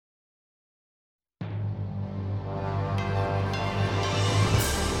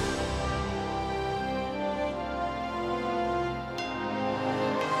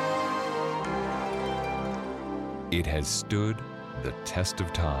It has stood the test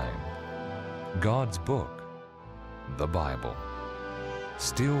of time. God's book, the Bible,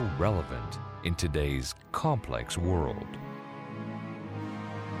 still relevant in today's complex world.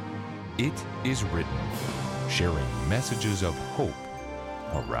 It is written, sharing messages of hope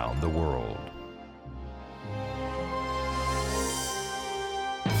around the world.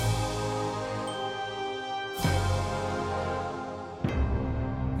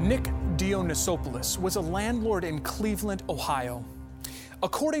 Nick Dionysopoulos was a landlord in Cleveland, Ohio.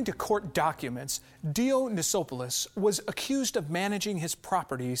 According to court documents, Dionysopoulos was accused of managing his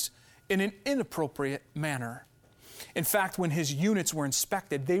properties in an inappropriate manner. In fact, when his units were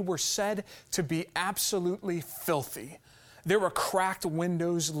inspected, they were said to be absolutely filthy. There were cracked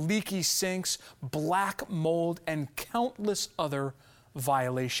windows, leaky sinks, black mold, and countless other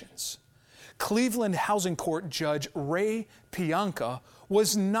violations. Cleveland Housing Court Judge Ray Pianka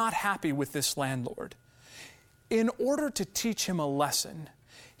was not happy with this landlord. In order to teach him a lesson,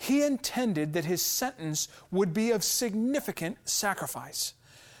 he intended that his sentence would be of significant sacrifice.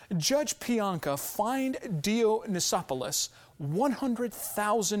 Judge Pianka fined Dionysopoulos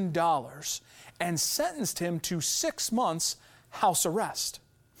 $100,000 and sentenced him to 6 months house arrest.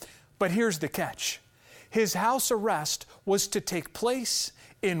 But here's the catch. His house arrest was to take place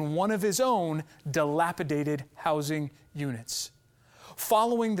in one of his own dilapidated housing units.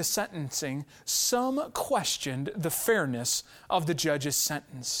 Following the sentencing, some questioned the fairness of the judge's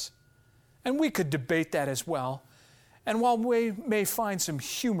sentence. And we could debate that as well. And while we may find some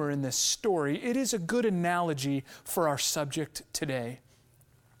humor in this story, it is a good analogy for our subject today.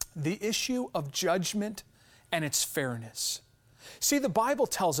 The issue of judgment and its fairness. See, the Bible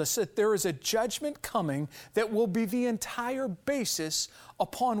tells us that there is a judgment coming that will be the entire basis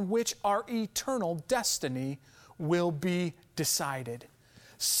upon which our eternal destiny will be decided.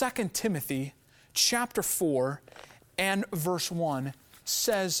 2 Timothy chapter 4 and verse 1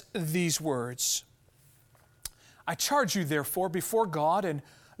 says these words, I charge you therefore before God and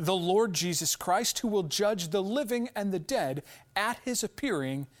the Lord Jesus Christ, who will judge the living and the dead at His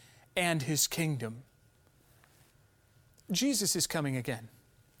appearing and His kingdom. Jesus is coming again,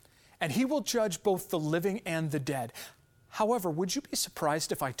 and He will judge both the living and the dead. However, would you be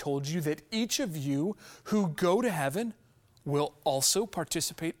surprised if I told you that each of you who go to heaven will also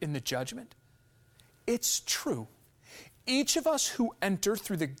participate in the judgment? It's true. Each of us who enter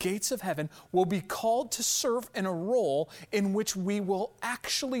through the gates of heaven will be called to serve in a role in which we will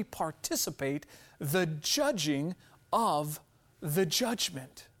actually participate the judging of the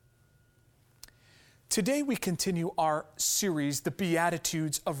judgment. Today we continue our series, The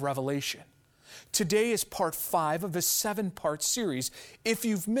Beatitudes of Revelation. Today is part 5 of a 7-part series. If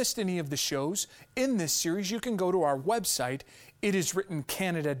you've missed any of the shows in this series, you can go to our website,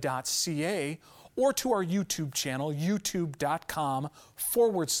 itiswrittencanada.ca, or to our YouTube channel,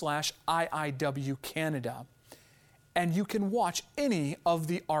 youtube.com/IIW Canada. And you can watch any of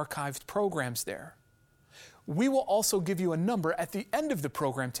the archived programs there. We will also give you a number at the end of the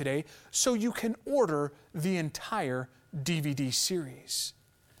program today so you can order the entire DVD series.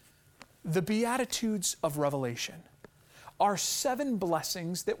 The Beatitudes of Revelation are 7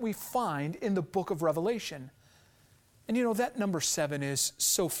 blessings that we find in the book of Revelation. And you know, that number 7 is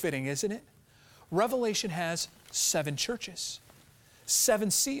so fitting, isn't it? Revelation has 7 churches, 7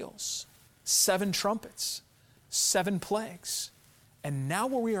 seals, 7 trumpets, 7 plagues, and now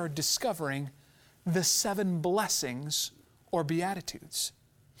we are discovering the 7 blessings or Beatitudes.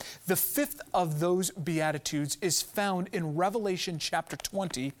 The 5th of those Beatitudes is found in Revelation chapter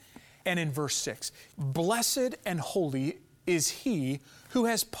 20 and in verse 6. Blessed and holy is he who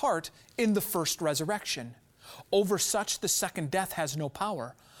has part in the first resurrection. Over such the second death has no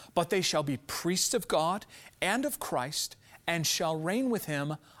power, but they shall be priests of God and of Christ and shall reign with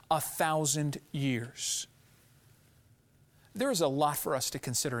Him 1,000 years. There is a lot for us to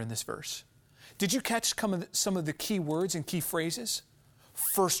consider in this verse. Did you catch some of the key words and key phrases?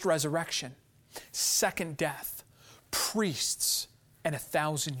 First resurrection, second death, priests, and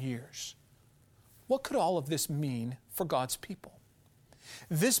 1,000 years. What could all of this mean for God's people?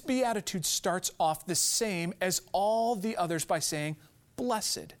 This beatitude starts off the same as all the others by saying,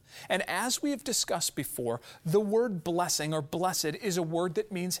 blessed. And as we have discussed before, the word blessing or blessed is a word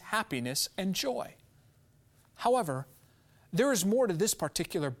that means happiness and joy. However, there is more to this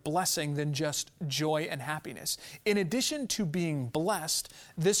particular blessing than just joy and happiness. In addition to being blessed,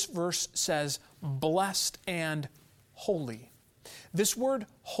 this verse says blessed and holy. This word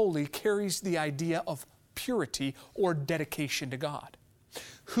holy carries the idea of purity or dedication to God.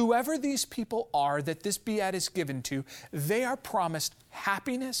 Whoever these people are that this beat is given to, they are promised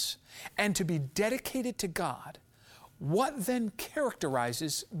happiness and to be dedicated to God What then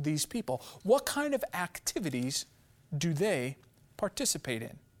characterizes these people? What kind of activities do they participate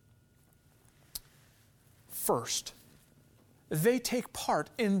in? First, they take part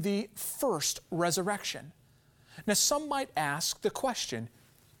in the first resurrection. Now, some might ask the question,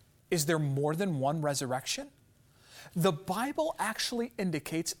 is there more than one resurrection? The Bible actually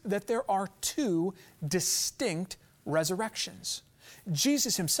indicates that there are two distinct resurrections.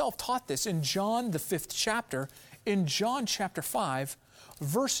 Jesus himself taught this in John, the 5th chapter, in John chapter 5,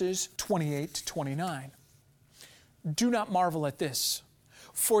 verses 28 to 29. Do not marvel at this,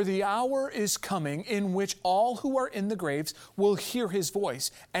 for the hour is coming in which all who are in the graves will hear his voice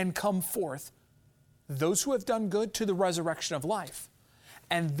and come forth, those who have done good to the resurrection of life,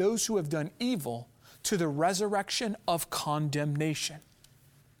 and those who have done evil to the resurrection of condemnation.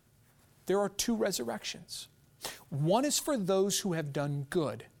 There are two resurrections. One is for those who have done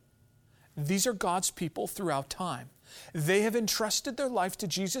good. These are God's people throughout time. They have entrusted their life to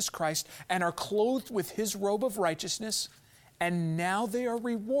Jesus Christ and are clothed with His robe of righteousness, and now they are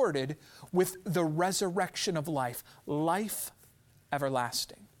rewarded with the resurrection of life, life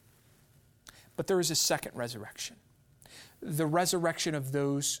everlasting. But there is a second resurrection, the resurrection of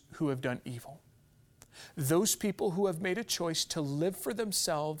those who have done evil. Those people who have made a choice to live for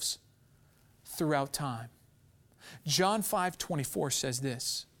themselves throughout time. John 5:24 says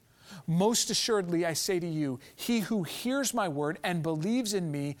this, "Most assuredly I say to you, he who hears my word and believes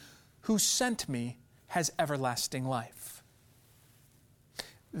in me who sent me has everlasting life."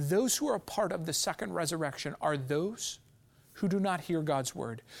 Those who are a part of the second resurrection are those who do not hear God's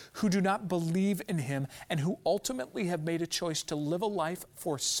word, who do not believe in Him, and who ultimately have made a choice to live a life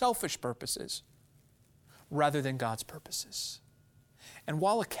for selfish purposes rather than God's purposes. And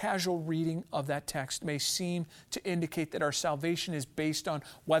while a casual reading of that text may seem to indicate that our salvation is based on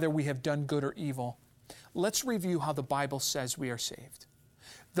whether we have done good or evil, let's review how the Bible says we are saved.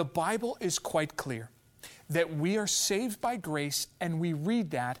 The Bible is quite clear that we are saved by grace, and we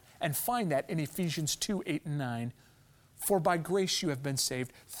read that and find that in Ephesians 2:8 and 9. "For by grace you have been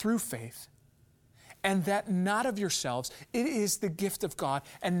saved through faith, and that not of yourselves, it is the gift of God,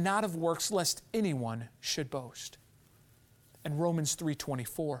 and not of works, lest anyone should boast." And Romans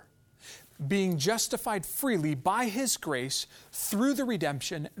 3:24, "Being justified freely by His grace through the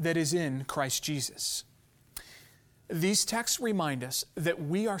redemption that is in Christ Jesus." These texts remind us that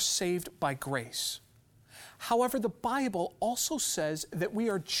we are saved by grace. However, the Bible also says that we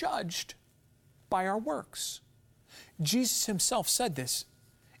are judged by our works. Jesus Himself said this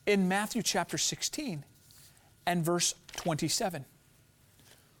in Matthew chapter 16 and verse 27.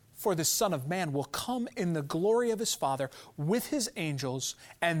 "For the Son of Man will come in the glory of His Father with His angels,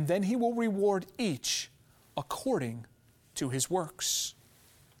 and then He will reward each according to his works."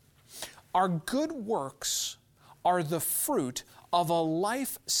 Our good works are the fruit of a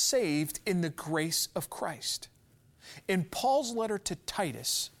life saved in the grace of Christ. In Paul's letter to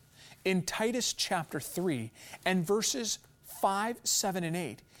Titus, in Titus chapter 3 and verses 5, 7, and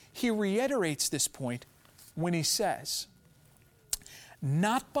 8, he reiterates this point when he says,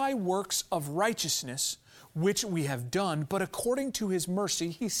 "Not by works of righteousness which we have done, but according to His mercy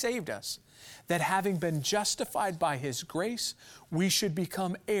He saved us, that having been justified by His grace, we should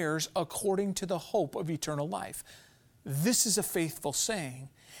become heirs according to the hope of eternal life. This is a faithful saying,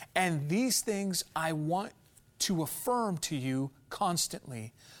 and these things I want to affirm to you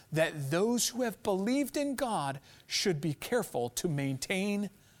constantly, that those who have believed in God should be careful to maintain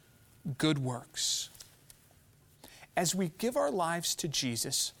good works." As we give our lives to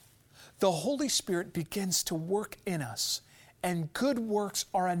Jesus, the Holy Spirit begins to work in us, and good works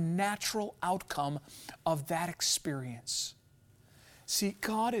are a natural outcome of that experience. See,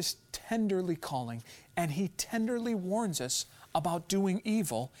 God is tenderly calling, and He tenderly warns us about doing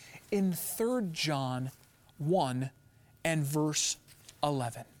evil in 3 John 1 and verse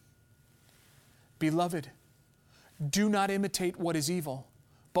 11. "Beloved, do not imitate what is evil,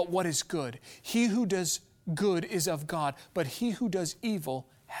 but what is good. He who does good is of God, but he who does evil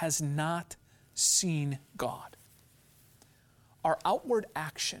has not seen God." Our outward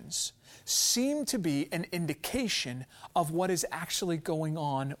actions seem to be an indication of what is actually going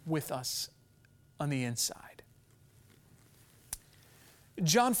on with us on the inside.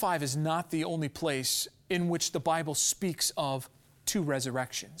 John 5 is not the only place in which the Bible speaks of two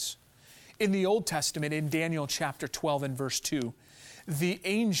resurrections. In the Old Testament, in Daniel chapter 12 and verse 2, the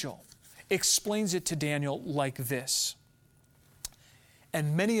angel explains it to Daniel like this,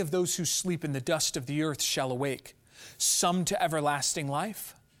 "And many of those who sleep in the dust of the earth shall awake, some to everlasting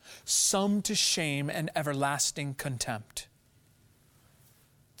life, some to shame and everlasting contempt."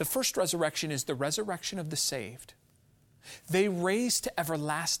 The first resurrection is the resurrection of the saved. They raise to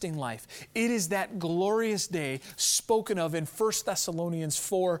everlasting life. It is that glorious day spoken of in 1 Thessalonians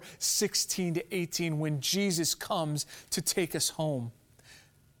 4:16-18 when Jesus comes to take us home.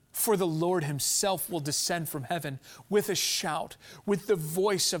 For the Lord himself will descend from heaven with a shout, with the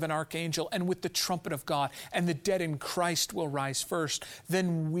voice of an archangel, and with the trumpet of God, and the dead in Christ will rise first.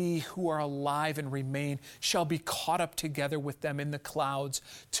 Then we who are alive and remain shall be caught up together with them in the clouds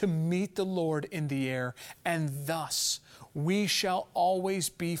to meet the Lord in the air, and thus we shall always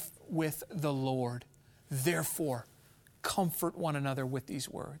be with the Lord. Therefore, comfort one another with these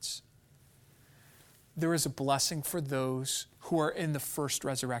words. There is a blessing for those who are in the first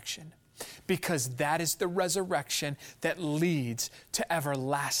resurrection, because that is the resurrection that leads to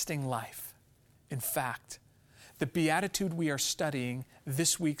everlasting life. In fact, the Beatitude we are studying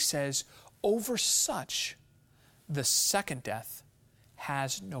this week says, over such, the second death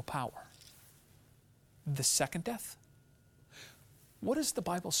has no power. The second death? What is the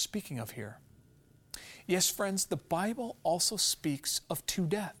Bible speaking of here? Yes, friends, the Bible also speaks of two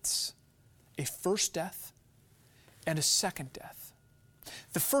deaths. A first death and a second death.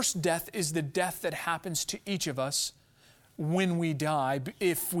 The first death is the death that happens to each of us when we die,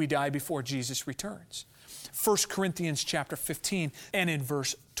 if we die before Jesus returns. 1 Corinthians chapter 15 and in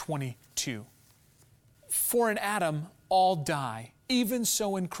verse 22. For in Adam all die, even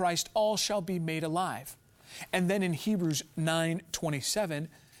so in Christ all shall be made alive. And then in Hebrews 9:27,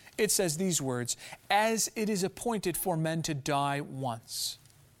 it says these words, as it is appointed for men to die once.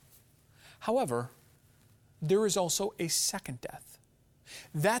 However, there is also a second death.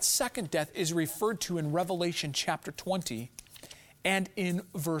 That second death is referred to in Revelation chapter 20 and in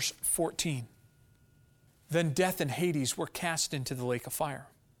verse 14. Then death and Hades were cast into the lake of fire.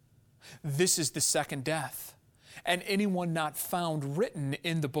 This is the second death, and anyone not found written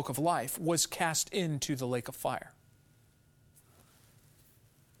in the book of life was cast into the lake of fire.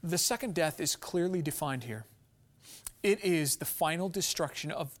 The second death is clearly defined here. It is the final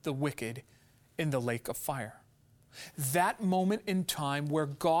destruction of the wicked in the lake of fire. That moment in time where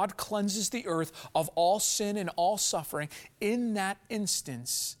God cleanses the earth of all sin and all suffering, in that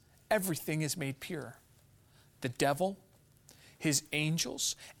instance, everything is made pure. The devil, his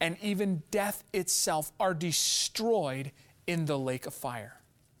angels, and even death itself are destroyed in the lake of fire.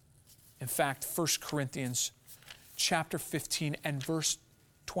 In fact, 1 Corinthians chapter 15 and verse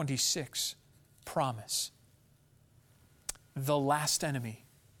 26 promise the last enemy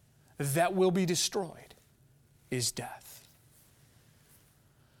that will be destroyed is death.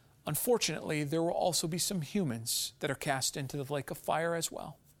 Unfortunately, there will also be some humans that are cast into the lake of fire as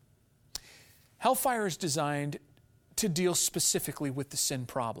well. Hellfire is designed to deal specifically with the sin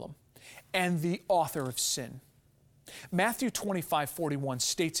problem and the author of sin. Matthew 25:41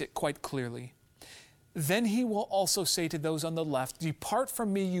 states it quite clearly. Then he will also say to those on the left, depart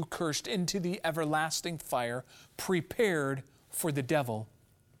from me, you cursed, into the everlasting fire prepared for the devil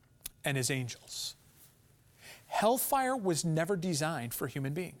and his angels. Hellfire was never designed for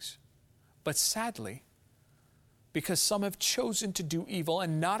human beings. But sadly, because some have chosen to do evil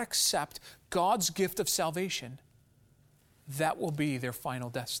and not accept God's gift of salvation, that will be their final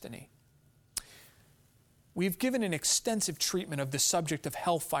destiny. We've given an extensive treatment of the subject of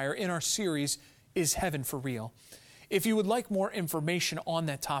hellfire in our series, Is Heaven for Real? If you would like more information on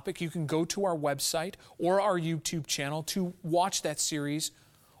that topic, you can go to our website or our YouTube channel to watch that series,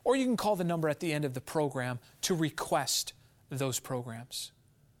 or you can call the number at the end of the program to request those programs.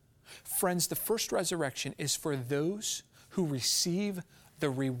 Friends, the first resurrection is for those who receive the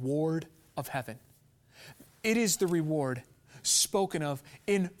reward of heaven. It is the reward spoken of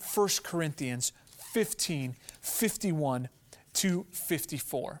in 1 Corinthians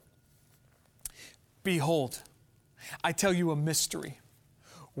 15:51-54. Behold, I tell you a mystery.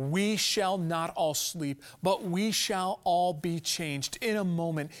 We shall not all sleep, but we shall all be changed in a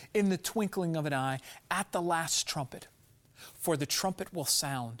moment, in the twinkling of an eye, at the last trumpet. For the trumpet will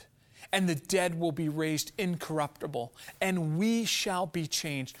sound, and the dead will be raised incorruptible, and we shall be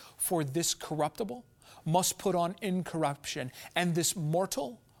changed. For this corruptible must put on incorruption, and this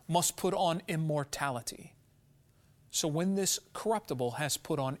mortal must put on immortality. So when this corruptible has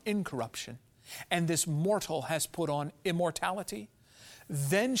put on incorruption, and this mortal has put on immortality,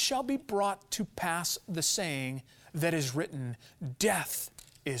 then shall be brought to pass the saying that is written, death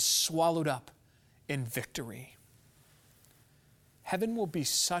is swallowed up in victory. Heaven will be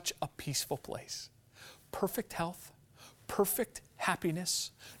such a peaceful place. Perfect health, perfect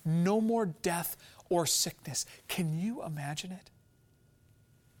happiness, no more death or sickness. Can you imagine it?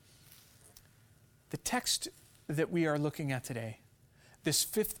 The text that we are looking at today, this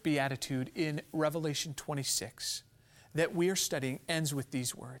fifth beatitude in Revelation 26, that we are studying ends with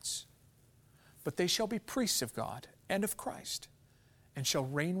these words. But they shall be priests of God and of Christ, and shall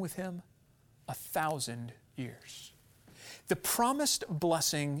reign with him 1,000 years. The promised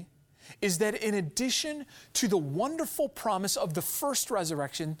blessing is that in addition to the wonderful promise of the first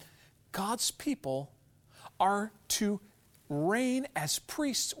resurrection, God's people are to reign as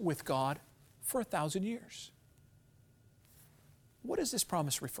priests with God for 1,000 years. What is this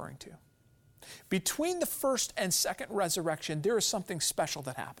promise referring to? Between the first and second resurrection, there is something special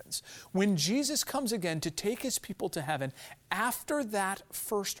that happens. When Jesus comes again to take his people to heaven, after that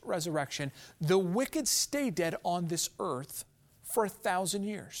first resurrection, the wicked stay dead on this earth for 1,000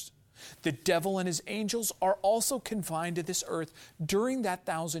 years. The devil and his angels are also confined to this earth during that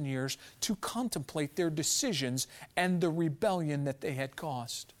 1,000 years to contemplate their decisions and the rebellion that they had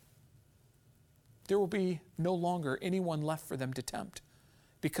caused. There will be no longer anyone left for them to tempt,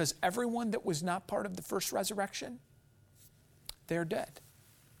 because everyone that was not part of the first resurrection, they're dead.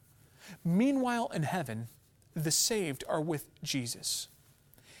 Meanwhile, in heaven, the saved are with Jesus.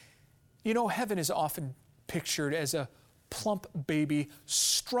 You know, heaven is often pictured as a plump baby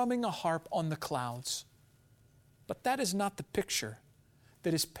strumming a harp on the clouds. But that is not the picture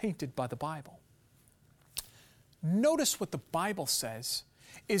that is painted by the Bible. Notice what the Bible says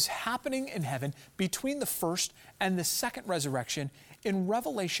is happening in heaven between the first and the second resurrection in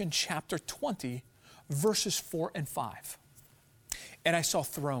Revelation chapter 20, verses 4 and 5. And I saw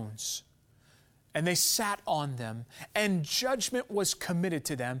thrones, and they sat on them, and judgment was committed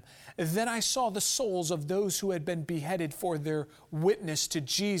to them. Then I saw the souls of those who had been beheaded for their witness to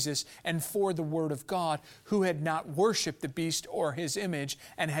Jesus and for the word of God, who had not worshipped the beast or his image,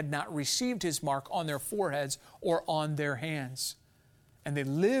 and had not received his mark on their foreheads or on their hands. And they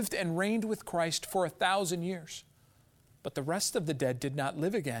lived and reigned with Christ for 1,000 years. But the rest of the dead did not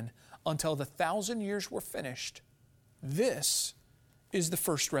live again until the 1,000 years were finished. This is the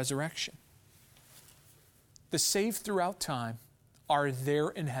first resurrection. The saved throughout time are there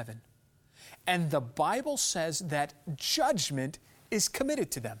in heaven. And the Bible says that judgment is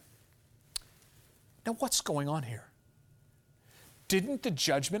committed to them. Now, what's going on here? Didn't the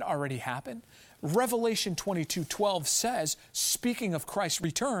judgment already happen? Revelation 22:12 says, speaking of Christ's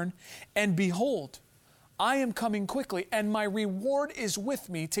return, and behold, I am coming quickly, and my reward is with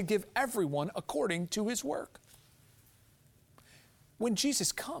me to give everyone according to his work. When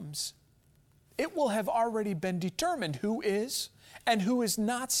Jesus comes, it will have already been determined who is and who is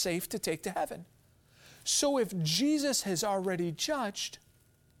not safe to take to heaven. So if Jesus has already judged,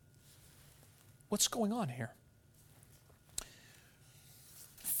 what's going on here?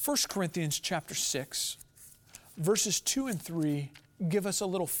 1 Corinthians chapter 6, verses 2 and 3 give us a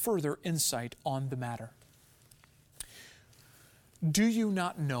little further insight on the matter. Do you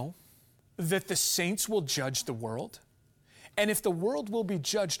not know that the saints will judge the world? And if the world will be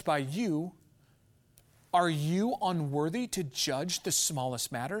judged by you, are you unworthy to judge the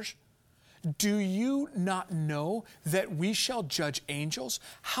smallest matters? Do you not know that we shall judge angels?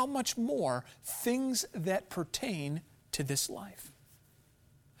 How much more things that pertain to this life?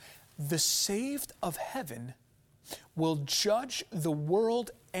 The saved of heaven will judge the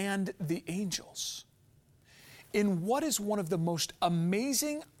world and the angels. In what is one of the most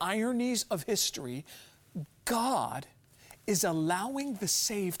amazing ironies of history, God is allowing the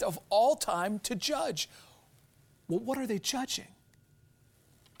saved of all time to judge. Well, what are they judging?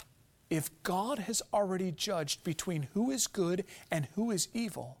 If God has already judged between who is good and who is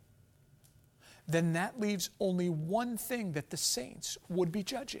evil, then that leaves only one thing that the saints would be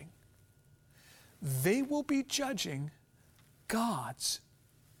judging. They will be judging God's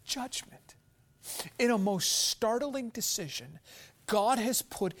judgment. In a most startling decision, God has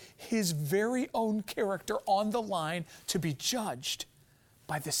put his very own character on the line to be judged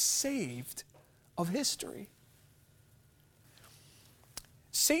by the saved of history.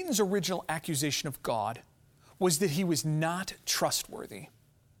 Satan's original accusation of God was that he was not trustworthy.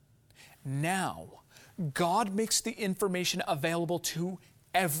 Now, God makes the information available to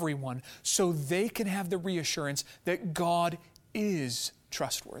everyone so they can have the reassurance that God is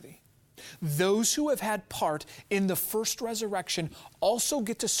trustworthy. Those who have had part in the first resurrection also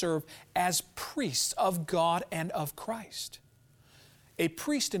get to serve as priests of God and of Christ. A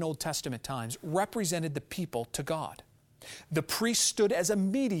priest in Old Testament times represented the people to God. The priest stood as a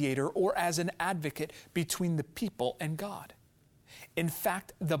mediator or as an advocate between the people and God. In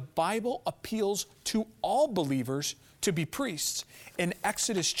fact, the Bible appeals to all believers to be priests. In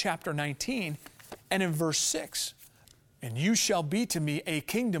Exodus chapter 19 and in verse 6, and you shall be to me a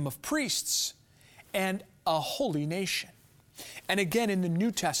kingdom of priests and a holy nation. And again in the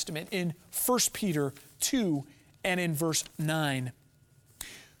New Testament in 1 Peter 2 and in verse 9.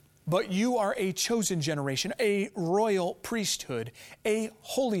 But you are a chosen generation, a royal priesthood, a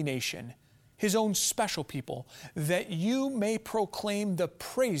holy nation, His own special people, that you may proclaim the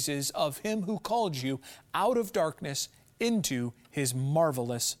praises of Him who called you out of darkness into His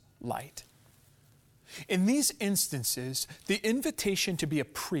marvelous light. In these instances, the invitation to be a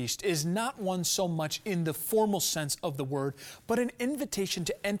priest is not one so much in the formal sense of the word, but an invitation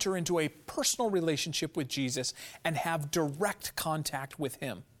to enter into a personal relationship with Jesus and have direct contact with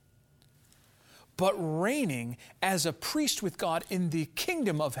Him. But reigning as a priest with God in the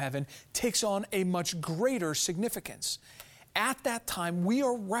kingdom of heaven takes on a much greater significance. At that time, we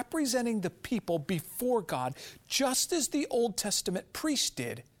are representing the people before God, just as the Old Testament priest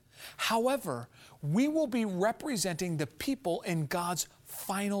did. However, we will be representing the people in God's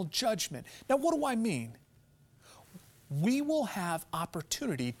final judgment. Now, what do I mean? We will have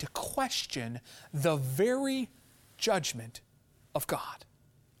opportunity to question the very judgment of God.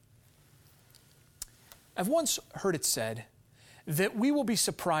 I've once heard it said that we will be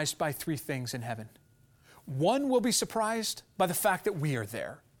surprised by three things in heaven. One, we'll be surprised by the fact that we are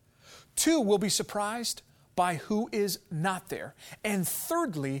there. Two, we'll be surprised by who is not there. And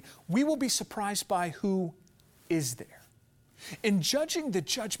thirdly, we will be surprised by who is there. In judging the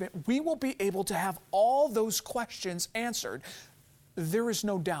judgment, we will be able to have all those questions answered. There is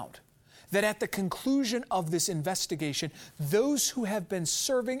no doubt that at the conclusion of this investigation, those who have been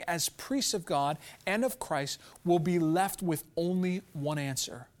serving as priests of God and of Christ will be left with only one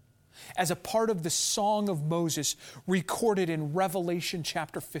answer. As a part of the Song of Moses recorded in Revelation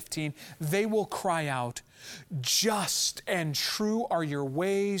chapter 15, they will cry out, "Just and true are your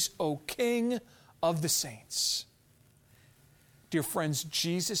ways, O King of the saints." Dear friends,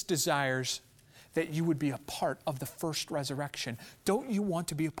 Jesus desires that you would be a part of the first resurrection. Don't you want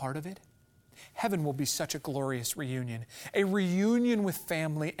to be a part of it? Heaven will be such a glorious reunion, a reunion with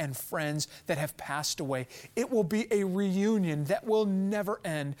family and friends that have passed away. It will be a reunion that will never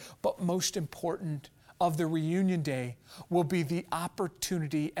end, but most important of the reunion day will be the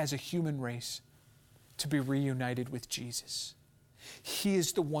opportunity as a human race to be reunited with Jesus. He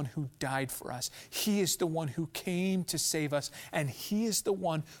is the one who died for us. He is the one who came to save us, and He is the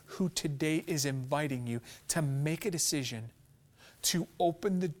one who today is inviting you to make a decision to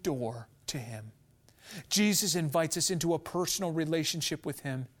open the door to Him. Jesus invites us into a personal relationship with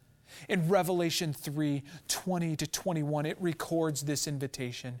Him. In Revelation 3:20-21, it records this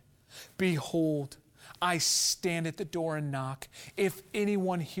invitation. "Behold, I stand at the door and knock. If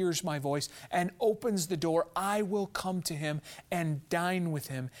anyone hears my voice and opens the door, I will come to him and dine with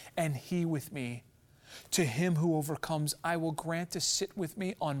him, and he with me. To him who overcomes, I will grant to sit with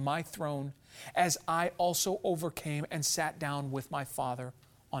me on my throne, as I also overcame and sat down with my Father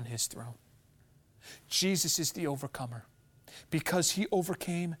on His throne." Jesus is the overcomer. Because He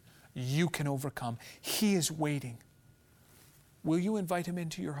overcame, you can overcome. He is waiting. Will you invite Him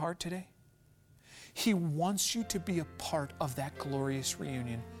into your heart today? He wants you to be a part of that glorious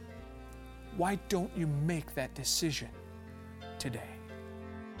reunion. Why don't you make that decision today?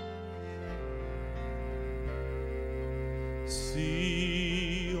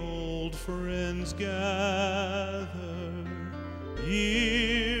 See old friends gather,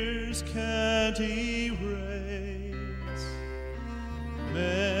 years can't erase,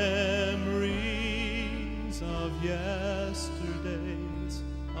 memories of yesterdays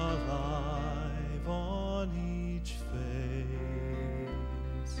alive on each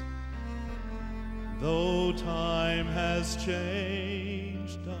face. Though time has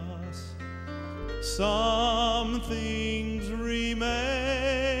changed us, some things remain,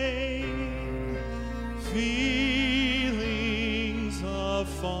 feelings of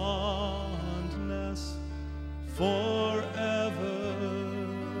fondness forever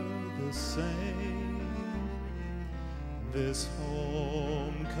the same. This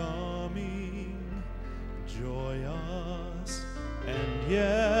homecoming, joyous and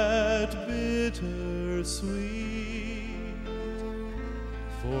yet bittersweet,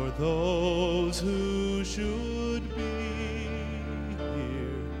 for those who should be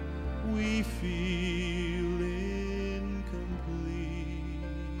here, we feel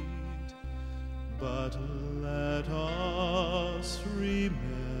incomplete. But let us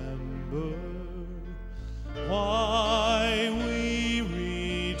remember why we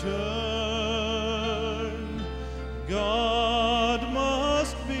return. God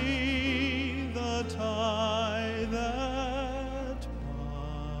must be the tie that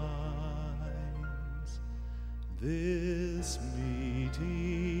binds this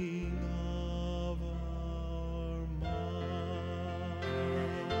meeting of our minds.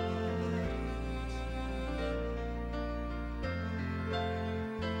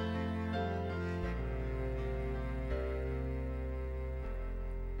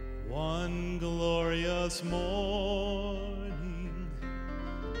 One glorious morning,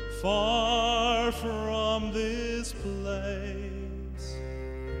 far from this place,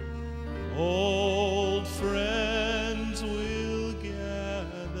 old friends will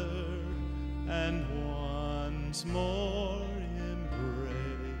gather and once more embrace.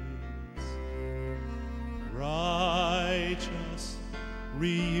 Righteous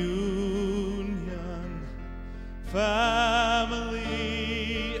reunion, family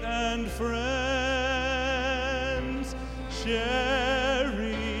and friends,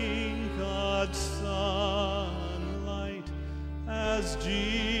 sharing God's sunlight as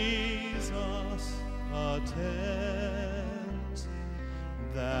Jesus attends.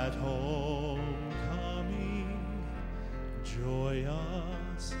 That homecoming,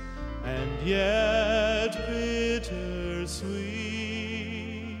 joyous and yet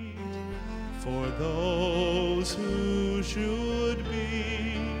bittersweet, for those who should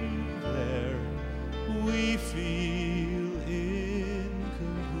be there, we feel incomplete.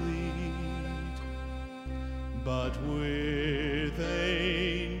 But with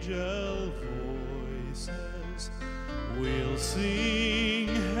angel voices, we'll sing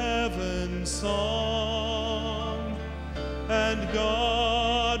heaven's song, and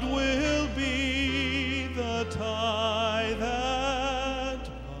God will be the tie that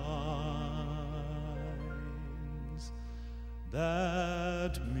binds.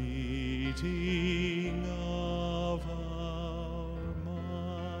 That meeting of our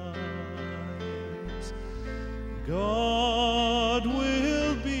minds, God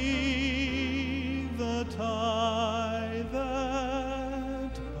will be the tie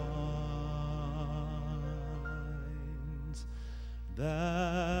that binds.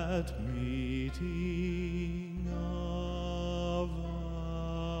 That meeting of our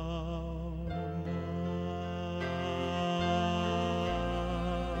minds.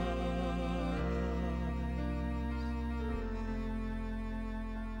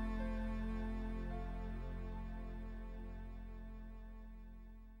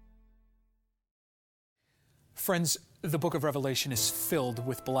 Friends, the book of Revelation is filled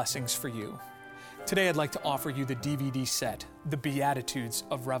with blessings for you. Today I'd like to offer you the DVD set, The Beatitudes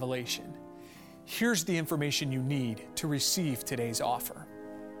of Revelation. Here's the information you need to receive today's offer.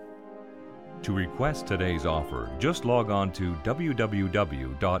 To request today's offer, just log on to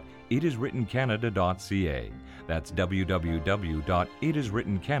www.itiswrittencanada.ca. That's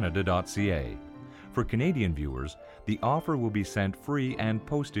www.itiswrittencanada.ca. For Canadian viewers, the offer will be sent free and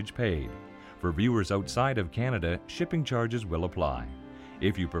postage paid. For viewers outside of Canada, shipping charges will apply.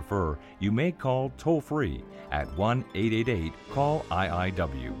 If you prefer, you may call toll-free at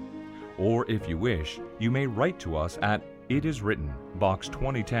 1-888-CALL-IIW. Or if you wish, you may write to us at It Is Written, Box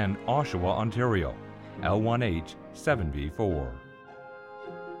 2010, Oshawa, Ontario, L1H 7B4.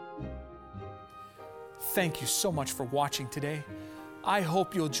 Thank you so much for watching today. I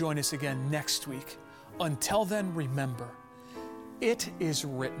hope you'll join us again next week. Until then, remember, it is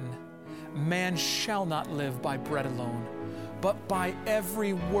written, man shall not live by bread alone, but by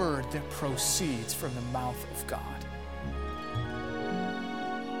every word that proceeds from the mouth of God.